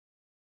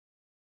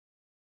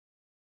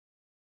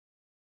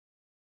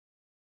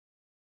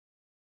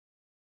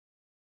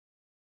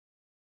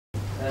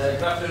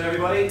Good afternoon,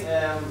 everybody.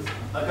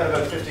 I've got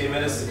about 15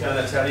 minutes to kind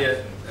of tell you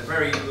a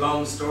very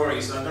long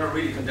story, so I'm going to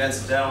really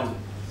condense it down.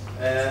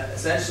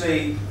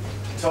 Essentially,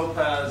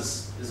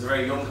 Topaz is a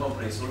very young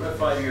company, so we're about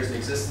 5 years in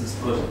existence,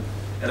 but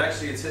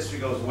its history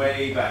goes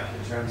way back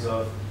in terms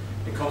of,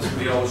 it comes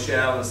from the old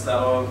Shell and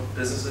Statoil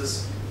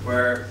businesses,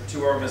 where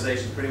two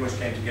organizations pretty much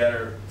came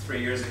together 3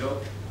 years ago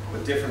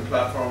with different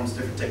platforms,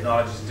 different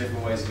technologies, and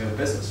different ways of doing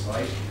business,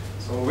 right?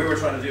 So what we were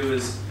trying to do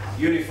is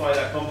unify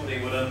that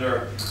company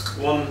under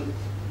one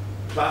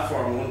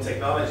platform, one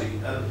technology.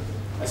 And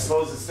I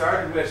suppose it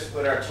started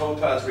with our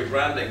Topaz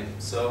rebranding.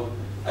 So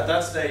at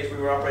that stage, we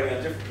were operating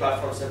on different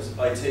platforms in terms of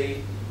IT.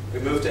 We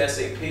moved to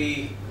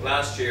SAP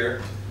last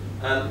year.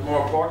 And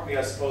more importantly,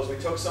 I suppose, we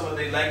took some of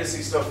the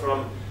legacy stuff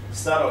from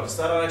Statoil.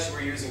 Statoil actually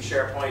were using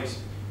SharePoint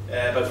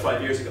about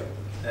 5 years ago.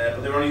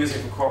 But they were only using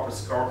it for corporate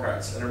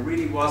scorecards. And it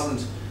really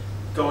wasn't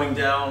going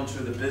down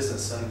through the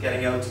business and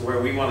getting out to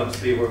where we wanted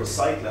to be, where it was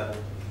site level.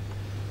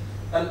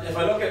 And if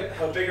I look at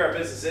how big our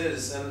business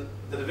is, and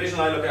the division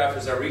I look after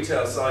is our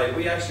retail side,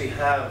 we actually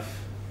have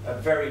a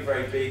very,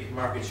 very big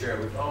market share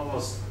with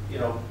almost,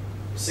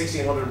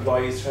 1,600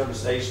 employees, 300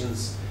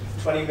 stations,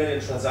 20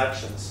 million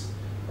transactions.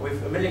 And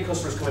we've 1 million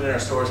customers coming in our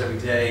stores every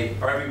day,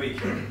 or every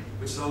week,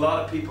 which is a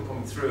lot of people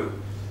coming through.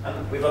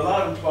 And we have a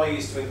lot of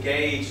employees to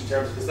engage in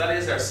terms of, because that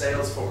is our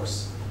sales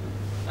force.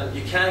 And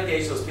you can't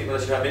engage those people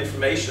unless you have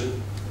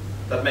information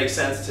that makes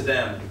sense to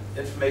them,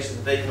 information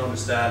that they can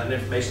understand, and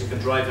information that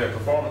can drive their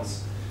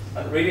performance.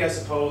 And really, I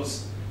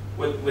suppose,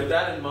 with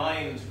that in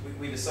mind,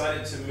 we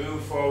decided to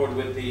move forward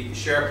with the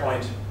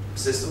SharePoint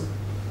system,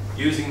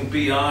 using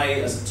BI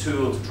as a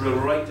tool to drill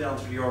right down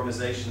through the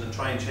organization and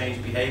try and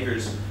change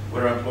behaviors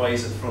with our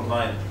employees at the front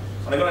line.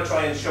 And I'm going to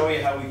try and show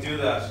you how we do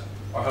that,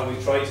 or how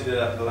we've tried to do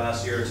that for the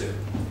last year or two.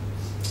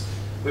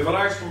 We have a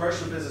large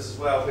commercial business as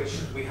well, which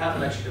we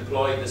haven't actually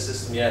deployed the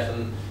system yet,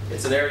 and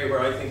it's an area where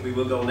I think we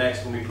will go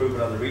next when we prove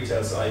it on the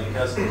retail side,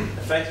 because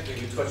effectively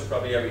we touch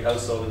probably every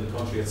household in the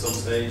country at some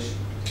stage.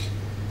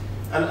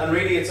 And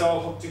really it's all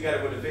hooked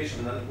together with a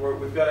vision, and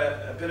we've got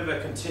a bit of a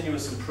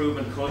continuous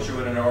improvement culture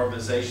within our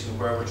organization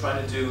where we're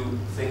trying to do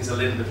things a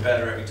little bit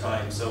better every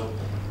time. So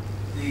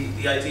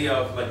the idea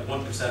of like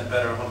 1%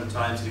 better 100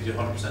 times gives you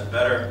 100%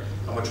 better,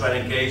 and we're trying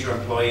to engage our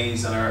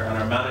employees and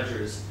our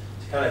managers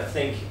to kind of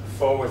think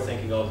forward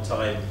thinking all the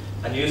time,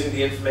 and using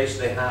the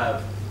information they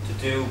have to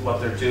do what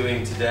they're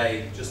doing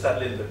today just that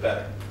little bit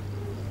better.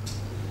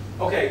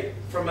 Okay,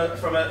 from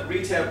a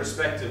retail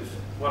perspective,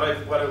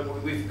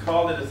 we've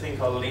called it a thing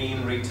called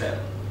lean retail.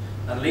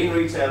 And lean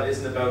retail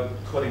isn't about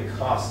cutting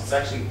costs, it's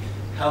actually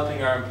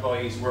helping our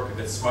employees work a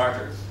bit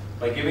smarter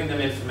by giving them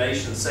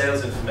information,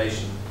 sales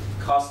information,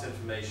 cost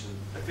information,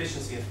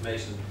 efficiency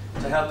information,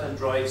 to help them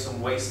drive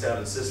some waste out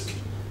of the system.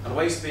 And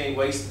waste being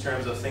waste in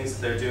terms of things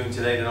that they're doing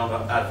today that don't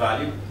add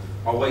value,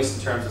 or waste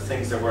in terms of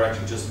things that we're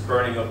actually just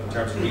burning up in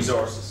terms of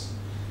resources.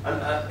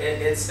 And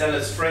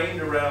it's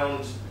framed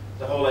around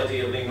the whole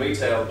idea of lean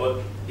retail,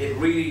 but it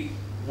really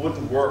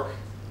wouldn't work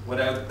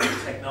without the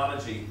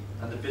technology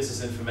and the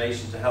business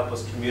information to help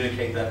us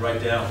communicate that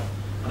right down.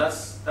 And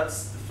that's the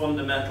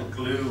fundamental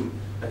glue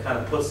that kind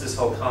of puts this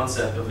whole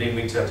concept of lean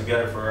retail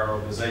together for our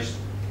organization.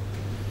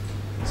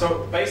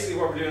 So basically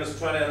what we're doing is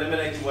we're trying to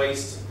eliminate the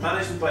waste,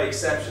 management by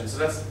exception. So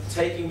that's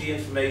taking the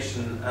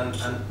information and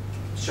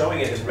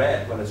showing it in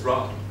red when it's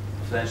wrong,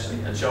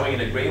 essentially, and showing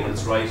it in green when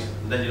it's right,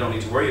 and then you don't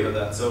need to worry about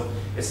that. So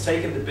it's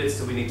taking the bits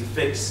that we need to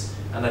fix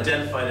and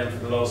identifying them for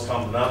the lowest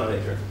common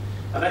denominator.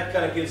 And that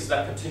kind of gives us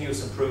that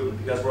continuous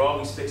improvement, because we're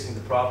always fixing the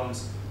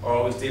problems or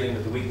always dealing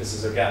with the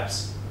weaknesses or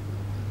gaps.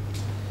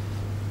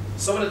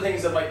 Some of the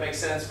things that might make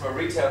sense from a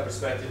retail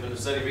perspective, and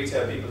there's any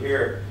retail people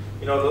here,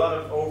 a lot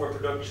of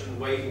overproduction,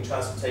 waiting,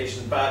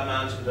 transportation, bad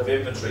management of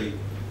inventory,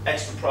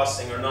 extra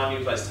processing or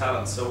non-utilized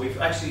talent. So we've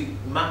actually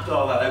mapped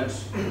all that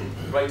out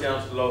right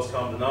down to the lowest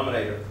common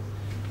denominator.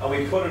 And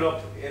we put it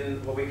up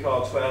in what we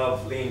call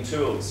 12 lean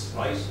tools,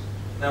 right?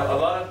 Now, a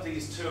lot of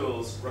these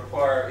tools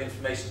require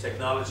information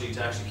technology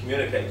to actually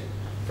communicate.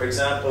 For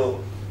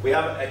example, we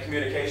have a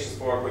communications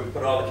board where we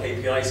put all the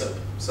KPIs up.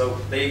 So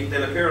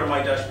they'll appear on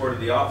my dashboard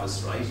in the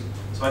office, right?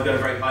 So I've got a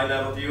very high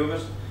level view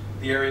of it.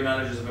 The area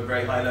managers have a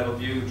very high level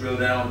view, drill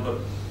down, but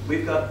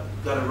we've got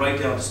it right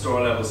down to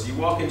store level. So you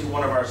walk into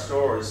one of our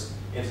stores,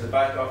 into the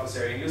back office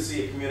area, and you'll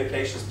see a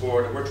communications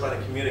board, and we're trying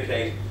to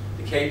communicate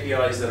the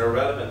KPIs that are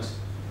relevant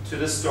to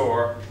the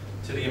store,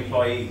 to the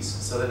employees,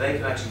 so that they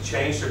can actually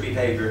change their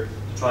behavior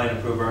to try and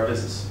improve our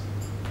business.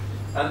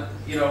 And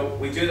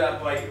we do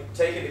that by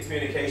taking the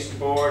communication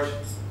board,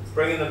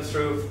 bringing them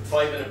through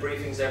 5-minute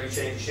briefings every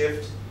change of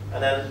shift,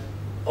 and then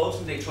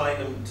ultimately trying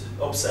them to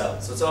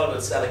upsell. So it's all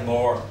about selling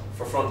more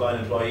for frontline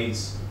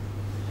employees.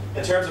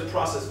 In terms of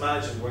process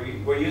management,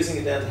 we're using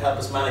it then to help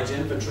us manage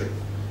inventory.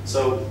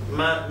 So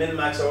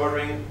min-max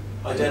ordering,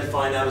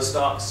 identifying out of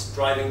stocks,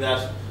 driving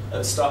that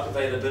stock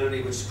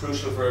availability, which is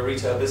crucial for a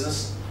retail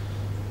business.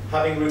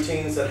 Having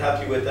routines that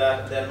help you with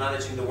that, and then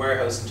managing the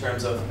warehouse in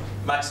terms of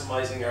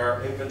maximizing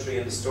our inventory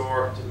in the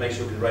store to make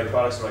sure we get the right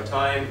products at the right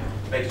time,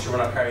 making sure we're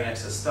not carrying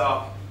excess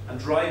stock, and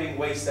driving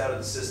waste out of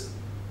the system.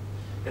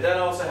 It then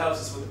also helps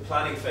us with the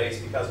planning phase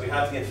because we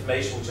have the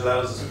information which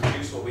allows us to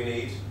produce what we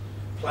need,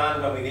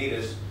 plan when we need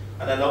it,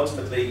 and then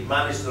ultimately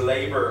manage the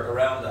labour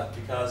around that,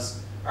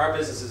 because our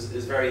business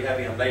is very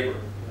heavy on labour.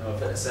 You know,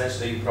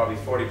 essentially probably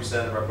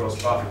 40% of our gross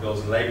profit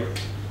goes in labour.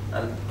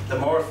 And the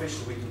more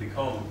efficient we can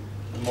become,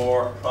 the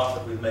more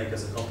profit we'll make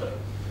as a company.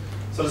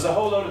 So there's a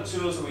whole load of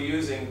tools that we're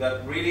using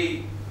that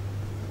really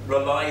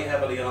rely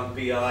heavily on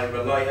BI,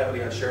 rely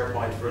heavily on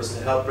SharePoint for us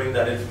to help bring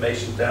that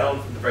information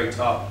down from the very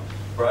top,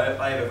 where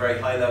I have a very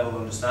high level of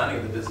understanding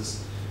of the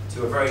business,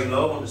 to a very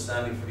low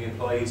understanding for the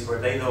employees, where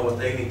they know what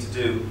they need to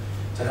do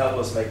to help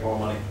us make more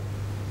money.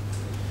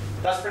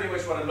 That's pretty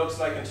much what it looks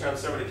like in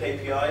terms of some of the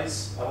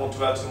KPIs. I won't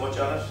dwell too much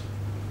on it.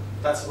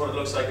 That's what it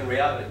looks like in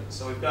reality.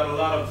 So we've got a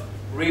lot of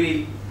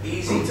really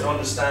easy to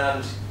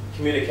understand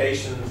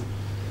communication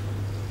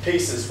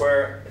pieces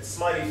where it's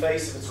smiley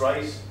face if it's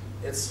right,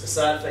 it's a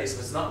sad face if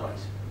it's not right.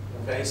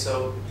 Okay,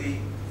 so the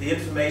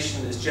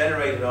information is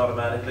generated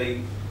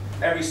automatically.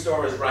 Every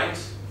store is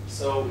ranked,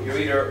 so you're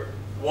either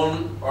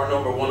 1 or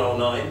number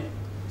 109.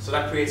 So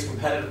that creates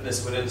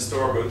competitiveness within the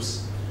store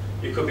groups.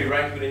 You could be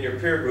ranked within your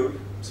peer group,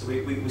 so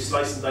we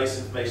slice and dice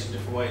information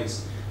different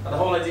ways. And the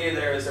whole idea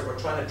there is that we're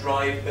trying to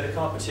drive a bit of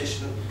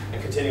competition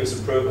and continuous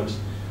improvement.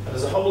 And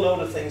there's a whole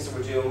load of things that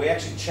we're doing. We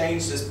actually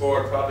change this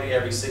board probably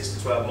every 6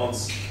 to 12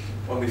 months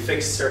when we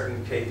fix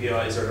certain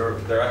KPIs, or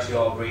they're actually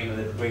all green and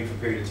they've been green for a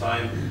period of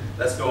time.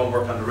 Let's go and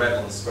work on the red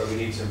ones where we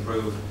need to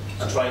improve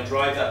and try and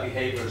drive that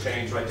behavioural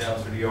change right down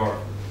through the org.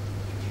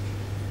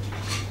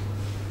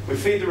 We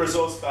feed the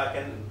results back,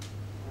 and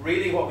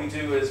really what we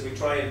do is we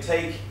try and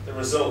take the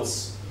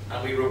results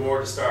and we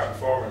reward the star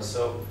performers.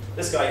 So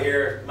this guy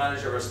here,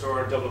 manager of our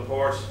store in Dublin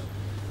Port,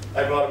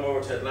 I brought him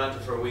over to Atlanta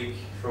for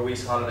a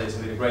week's holidays,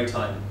 and we had a great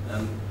time.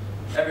 And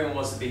everyone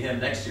wants to be him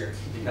next year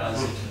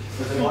because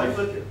Was it wife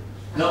with you?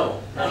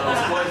 no, it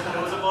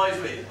was a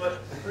boys' week. But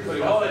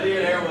the whole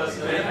idea there was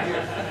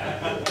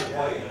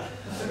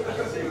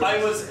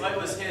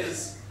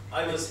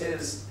I was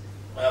his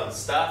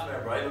staff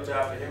member. I looked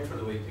after him for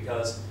the week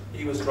because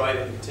he was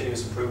driving the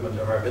continuous improvement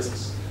of our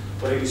business.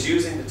 But he was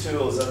using the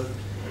tools, and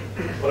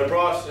when I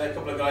brought a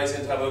couple of guys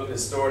in to have a look at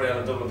his store down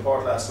in Dublin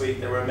Port last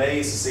week, they were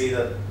amazed to see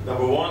that,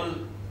 number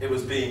one, it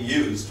was being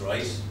used,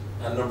 right?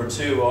 And number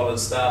two, all the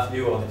staff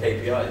knew all the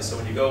KPIs. So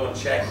when you go and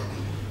check,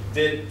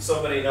 did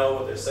somebody know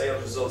what their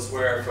sales results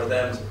were for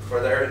them,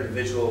 for their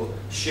individual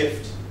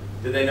shift?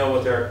 Did they know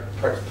what their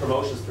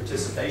promotions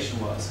participation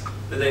was?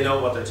 Did they know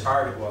what their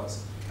target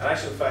was? And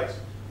actually, in fact,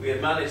 we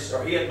had managed,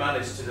 or he had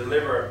managed to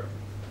deliver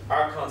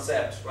our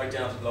concept right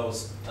down to the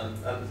lowest. And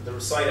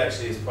the site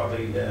actually is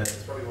probably,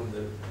 it's probably one of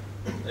the,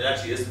 it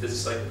actually is the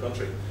busiest site in the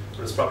country,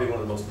 but it's probably one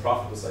of the most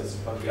profitable sites in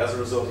the country as a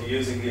result of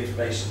using the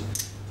information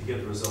to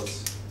give the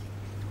results.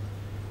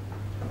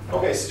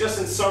 Okay, so just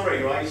in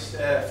summary, right,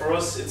 for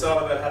us it's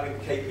all about having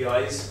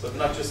KPIs, but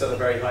not just at a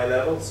very high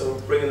level, so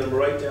bringing them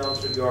right down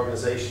through the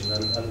organisation,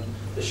 and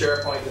the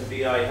SharePoint and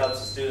BI helps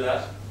us do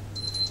that.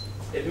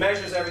 It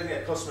measures everything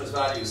that customers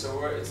value,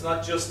 so it's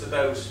not just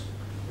about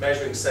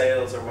measuring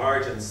sales or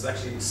margins, it's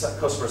actually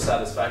customer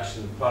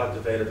satisfaction, product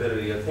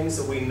availability, and things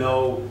that we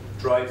know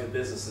drive the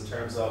business in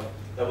terms of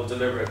that will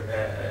deliver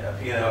a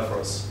P&L for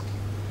us.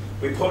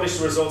 We publish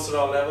the results at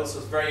all levels, so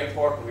it's very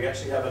important. We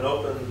actually have an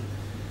open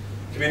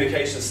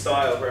communication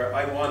style where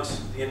I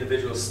want the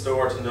individual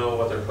store to know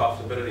what their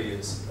profitability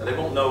is. And they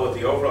won't know what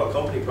the overall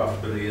company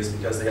profitability is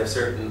because they have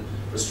certain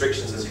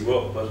restrictions as you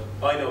go up, but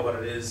I know what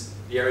it is,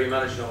 the area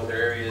manager knows what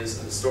their area is,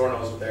 and the store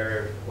knows what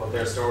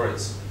their store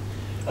is.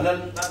 And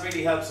then that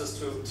really helps us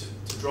to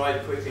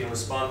drive quickly and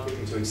respond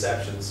quickly to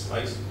exceptions,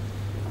 right?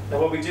 Now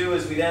what we do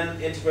is we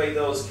then integrate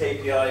those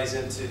KPIs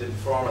into the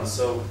performance.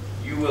 So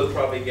you will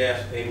probably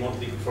get a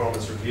monthly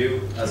performance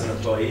review as an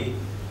employee.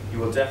 You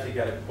will definitely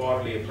get a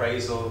quarterly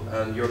appraisal,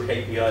 and your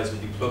KPIs will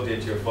be plugged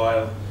into your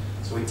file.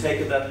 So we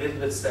take it that little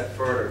bit step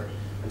further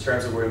in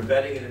terms of we're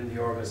embedding it in the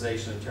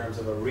organisation in terms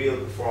of a real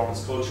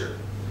performance culture.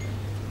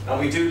 And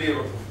we do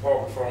deal with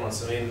poor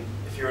performance. I mean,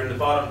 if you're in the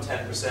bottom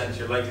 10%,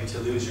 you're likely to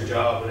lose your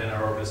job within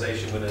our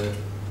organisation within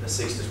a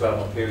 6 to 12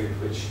 month period,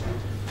 which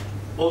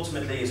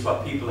ultimately is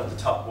what people at the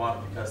top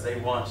want, because they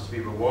want to be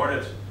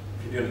rewarded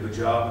if you're doing a good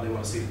job, and they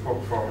want to see the poor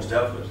performers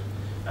dealt with.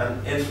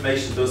 And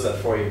information does that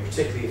for you,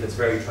 particularly if it's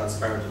very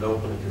transparent and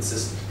open and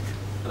consistent.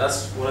 And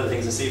that's one of the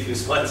things I see if you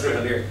slides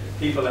around here.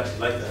 People actually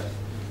like that.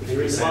 If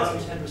you're in the bottom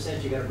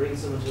 10%, you've got to bring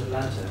someone to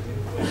Atlanta.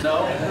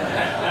 No.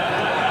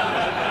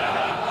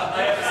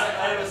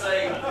 I would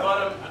say the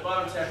bottom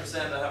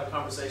 10%, I have a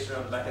conversation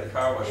around the back of the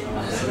car wash.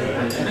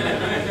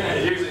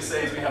 It usually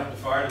says we have to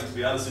fire them, to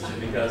be honest with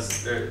you,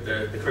 because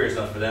the career's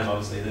not for them,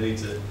 obviously. They need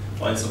to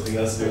find something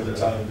else to do with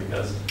their time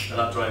because they're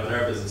not driving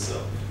our business.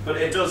 So. But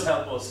it does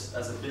help us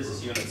as a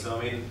business unit. So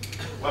I mean,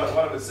 what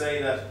I would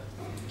say that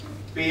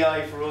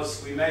BI for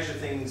us, we measure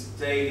things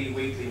daily,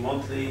 weekly,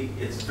 monthly.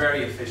 It's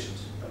very efficient.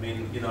 I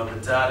mean, you know, the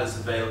data is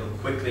available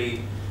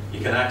quickly. You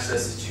can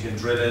access it, you can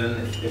drill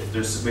in. If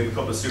there's, we have a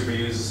couple of super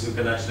users who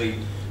can actually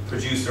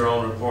produce their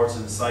own reports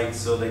in the site,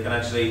 so they can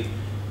actually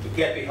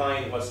get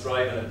behind what's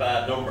driving a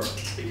bad number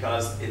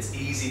because it's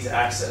easy to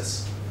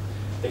access.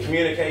 The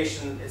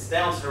communication, it's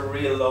down to the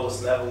real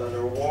lowest level, and the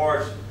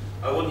reward,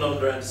 I wouldn't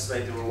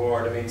underestimate the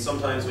reward. I mean,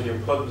 sometimes when you're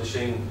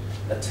publishing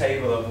a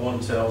table of 1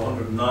 to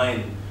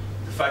 109,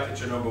 the fact that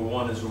you're number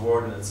 1 is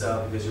reward in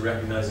itself, because you're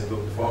recognizing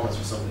good performance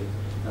for somebody.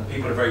 And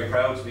people are very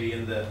proud to be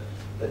in the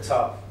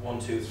top 1,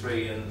 2,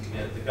 3, and you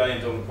know, the guy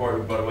in Dublin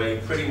Port, by the way,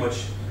 pretty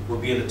much will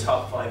be in the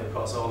top 5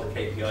 across all the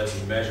KPIs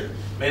we measure.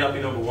 May not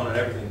be number 1 in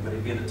everything, but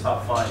he'll be in the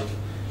top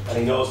 5, and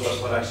he knows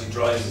what actually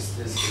drives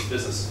his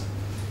business.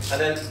 And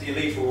then the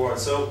elite reward.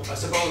 So I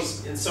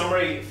suppose, in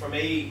summary, for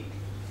me,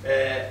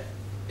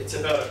 it's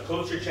about a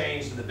culture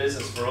change in the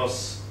business for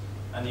us,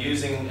 and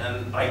using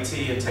an IT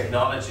and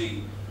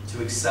technology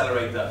to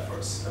accelerate that for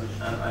us. And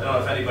I don't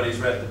know if anybody's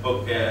read the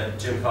book,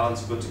 Jim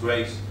Collins' Good to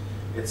Great.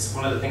 It's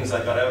one of the things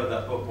I got out of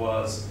that book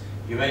was,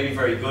 you may be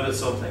very good at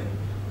something,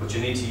 but you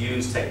need to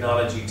use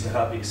technology to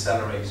help you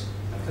accelerate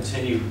and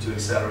continue to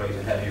accelerate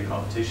ahead of your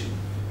competition,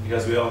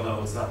 because we all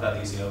know it's not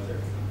that easy out there.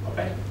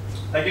 Okay,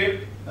 thank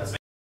you. That's me.